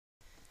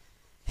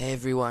Hey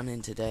everyone,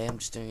 and today I'm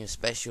just doing a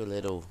special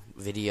little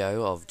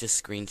video of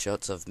just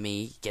screenshots of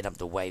me get up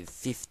to wave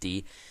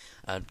 50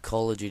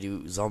 Call of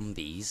Duty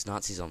zombies,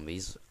 Nazi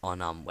zombies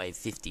on wave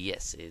 50.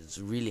 Yes, it's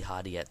really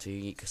hard to get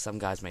to. Some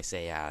guys may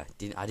say I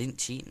didn't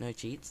cheat, no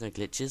cheats, no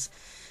glitches.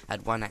 I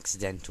had one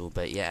accidental,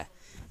 but yeah,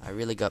 I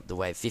really got up to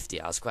wave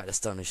 50. I was quite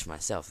astonished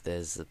myself.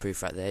 There's the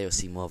proof right there. You'll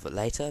see more of it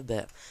later,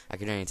 but I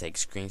can only take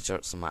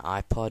screenshots on my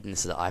iPod, and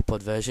this is the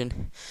iPod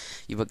version.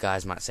 You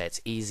guys might say it's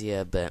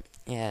easier, but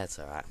yeah, it's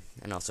alright.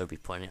 And also be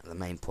pointing out the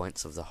main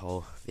points of the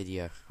whole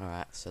video.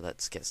 Alright, so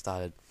let's get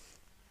started.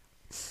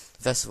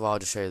 First of all, I'll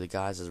just show you the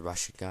guys. There's a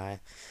Russian guy,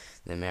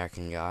 the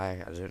American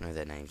guy, I don't know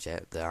their names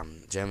yet, the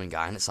German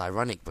guy, and it's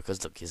ironic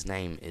because look, his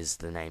name is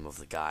the name of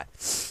the guy,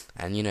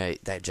 and you know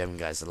that German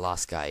guy is the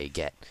last guy you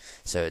get,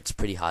 so it's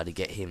pretty hard to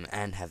get him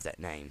and have that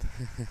name.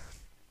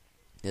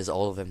 There's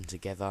all of them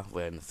together.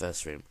 We're in the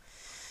first room,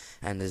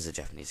 and there's a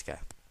Japanese guy.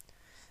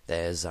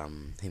 There's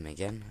him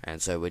again,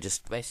 and so we're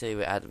just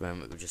basically at the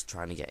moment we're just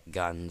trying to get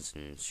guns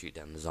and shoot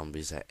down the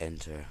zombies that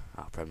enter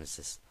our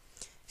premises.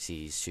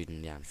 See, he's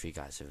shooting down a few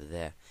guys over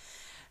there,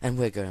 and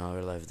we're going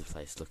all over the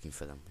place looking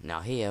for them.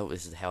 Now here,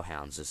 this is the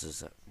Hellhounds. This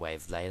is a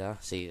wave later.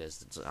 See, there's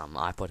the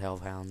iPod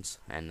Hellhounds,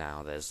 and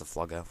now there's the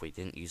Flogger. We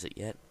didn't use it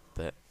yet,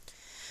 but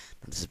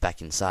this is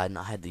back inside, and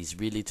I had these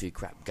really two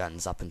crap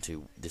guns up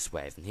into this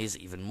wave. And here's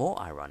even more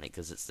ironic,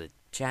 because it's the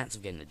chance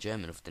of getting the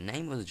German with the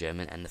name of the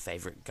German and the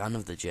favorite gun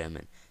of the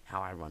German.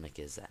 How ironic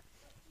is that?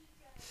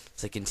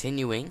 So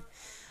continuing,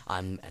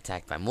 I'm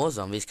attacked by more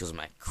zombies because of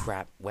my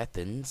crap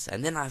weapons,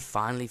 and then I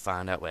finally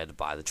found out where to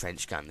buy the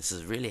trench gun. This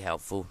is really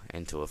helpful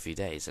into a few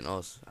days, and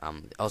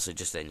also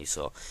just then you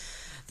saw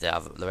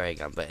the ray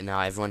gun. But now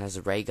everyone has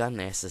a ray gun.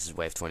 Yes, this is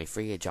wave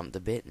 23. It jumped a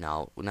bit.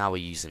 Now we're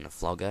using the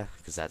Flogger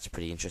because that's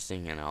pretty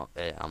interesting. And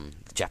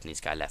the Japanese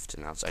guy left,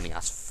 and now it's only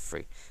us for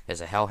free.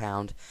 There's a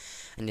Hellhound,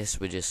 and yes,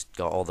 we just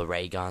got all the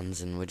ray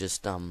guns, and we're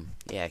just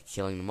yeah,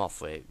 killing them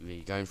off. We're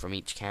going from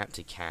each camp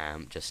to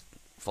camp, just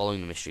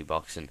following the mystery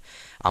box, and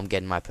I'm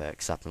getting my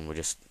perks up, and we're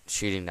just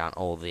shooting down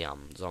all the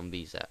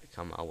zombies that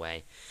come our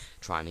way,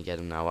 trying to get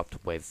them now up to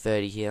wave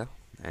 30 here,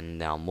 and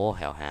now more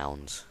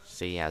Hellhounds.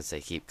 See, as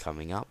they keep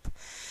coming up,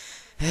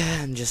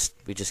 and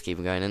we just keep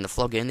going. And the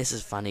Flogger, and this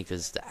is funny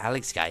because the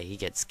Alex guy, he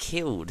gets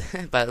killed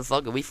by the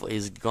Flogger. We thought he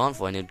was gone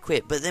for and he'd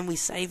quit, but then we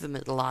save him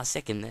at the last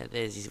second.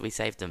 We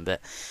saved him,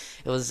 but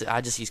I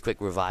just used quick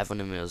revive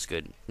on him. It was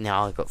good.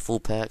 Now I've got full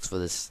perks for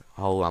this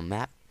whole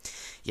map.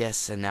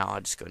 Yes, and now I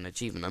just got an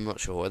achievement. I'm not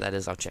sure what that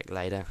is. I'll check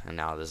later. And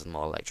now there's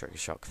more electric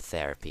shock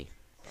therapy.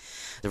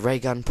 The ray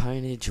gun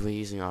ponage, we're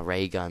using our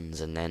ray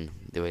guns, and then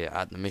we're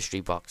at the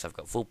mystery box. I've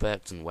got full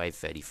perks and wave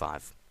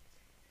 35.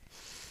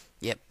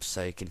 Yep.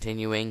 So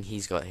continuing,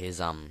 he's got his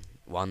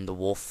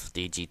wunderwuff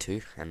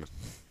DG2, and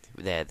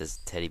there's the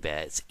teddy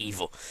bear. It's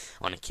evil.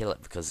 I want to kill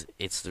it because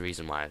it's the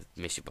reason why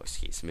the mystery box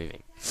keeps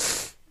moving.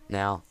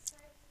 Now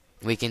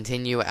we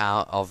continue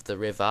out of the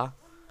river.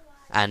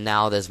 And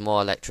now there's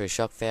more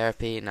electroshock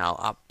therapy, now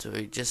up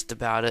to just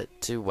about it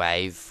to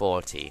wave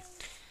 40.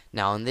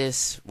 Now on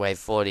this wave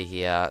 40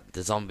 here,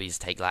 the zombies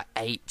take like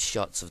 8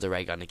 shots of the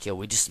ray gun to kill.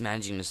 We're just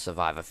managing to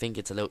survive. I think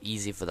it's a little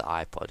easier for the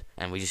iPod,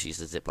 and we just use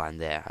the zipline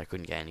there. I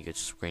couldn't get any good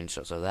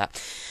screenshots of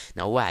that.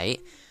 Now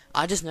wait,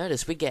 I just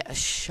noticed we get a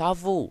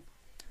shovel.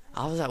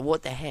 I was like,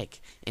 what the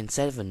heck?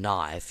 Instead of a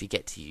knife, you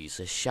get to use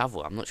a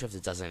shovel. I'm not sure if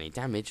it does any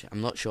damage.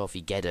 I'm not sure if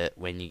you get it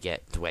when you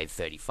get to wave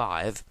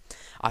 35.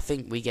 I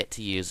think we get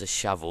to use a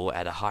shovel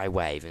at a high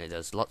wave, and it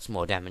does lots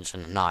more damage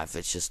than a knife.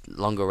 It's just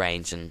longer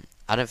range, and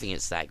I don't think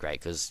it's that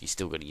great, because you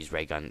still got to use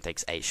ray gun. It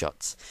takes 8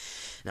 shots.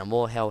 Now,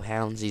 more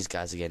Hellhounds. These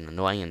guys are getting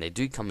annoying, and they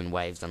do come in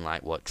waves,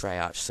 unlike what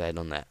Treyarch said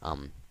on that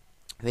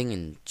thing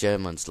in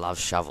Germans love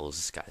shovels.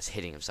 This guy's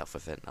hitting himself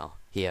with it. Oh,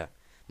 here,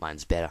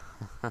 mine's better.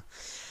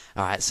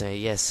 Alright, so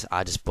yes,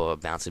 I just bought a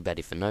Bouncy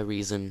Betty for no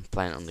reason,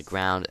 playing it on the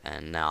ground,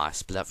 and now I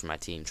split up from my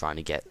team trying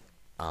to get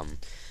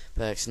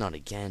perks, not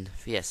again.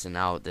 Yes, and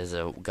now there's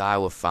a guy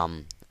with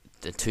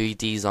the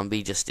 2D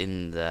zombie just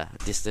in the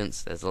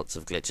distance. There's lots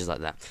of glitches like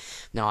that.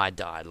 Now I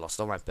died, lost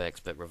all my perks,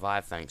 but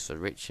revived thanks for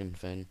Rich and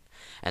Finn,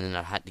 and then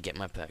I had to get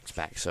my perks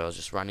back, so I was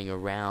just running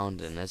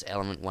around, and there's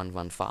Element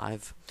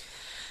 115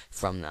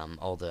 from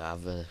all the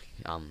other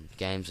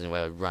games, and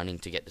we're running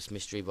to get this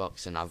mystery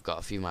box, and I've got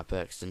a few of my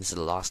perks, and this is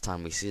the last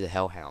time we see the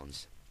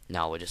Hellhounds.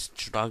 Now we're just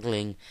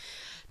struggling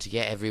to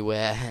get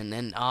everywhere, and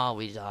then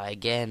we die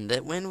again.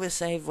 That when we're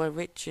saved, we're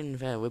Rich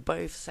and we're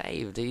both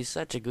saved. He's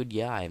such a good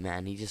guy,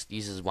 man. He just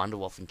uses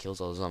wunderwuff and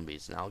kills all the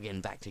zombies. Now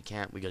getting back to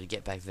camp, we got to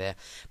get back there,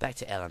 back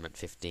to Element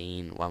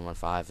 15,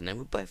 115, and then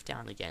we're both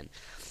down again.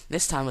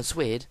 This time it's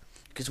weird,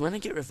 because when I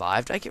get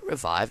revived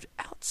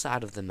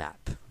outside of the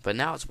map. But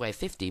now it's wave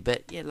 50,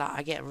 but yeah, like,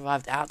 I get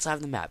revived outside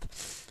of the map.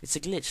 It's a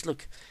glitch,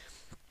 look.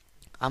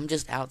 I'm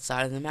just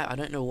outside of the map. I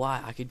don't know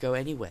why. I could go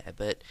anywhere,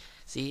 but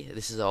see,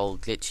 this is all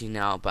glitchy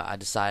now, but I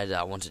decided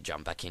I want to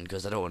jump back in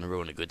because I don't want to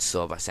ruin a good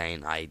store by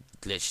saying I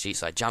glitched it,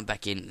 so I jumped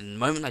back in. And the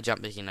moment I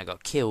jumped back in, I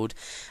got killed,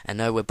 and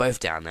no, we're both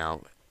down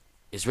now.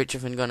 Is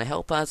Richardson going to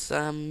help us?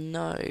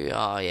 No.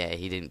 Oh, yeah,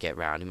 he didn't get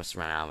round. He must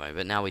have run out of ammo.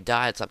 But now we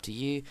die. It's up to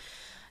you.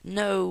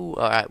 No,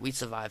 alright, we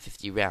survived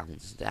 50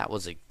 rounds. That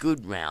was a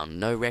good round.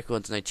 No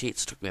records, no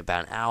cheats. Took me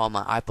about an hour.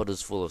 My iPod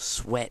was full of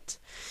sweat.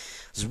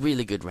 It was a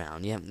really good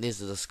round. Yeah,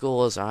 these are the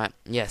scores. Alright,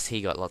 yes,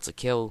 he got lots of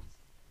kill.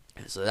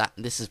 So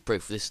this is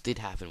proof. This did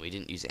happen. We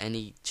didn't use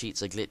any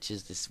cheats or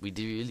glitches. We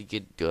did really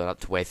good. Got up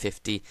to wave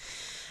 50,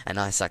 and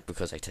I sucked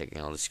because I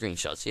taken all the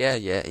screenshots.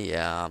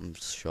 Yeah. I'm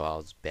sure I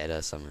was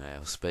better somewhere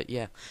else, but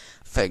yeah.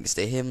 Thanks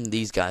to him,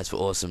 these guys were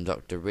awesome.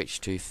 Dr.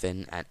 Rich, Too,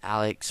 Finn, and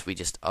Alex. We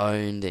just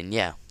owned, and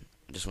yeah,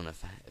 I just want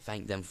to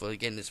thank them for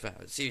getting this far.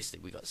 Seriously,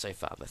 we got so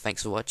far. But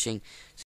thanks for watching.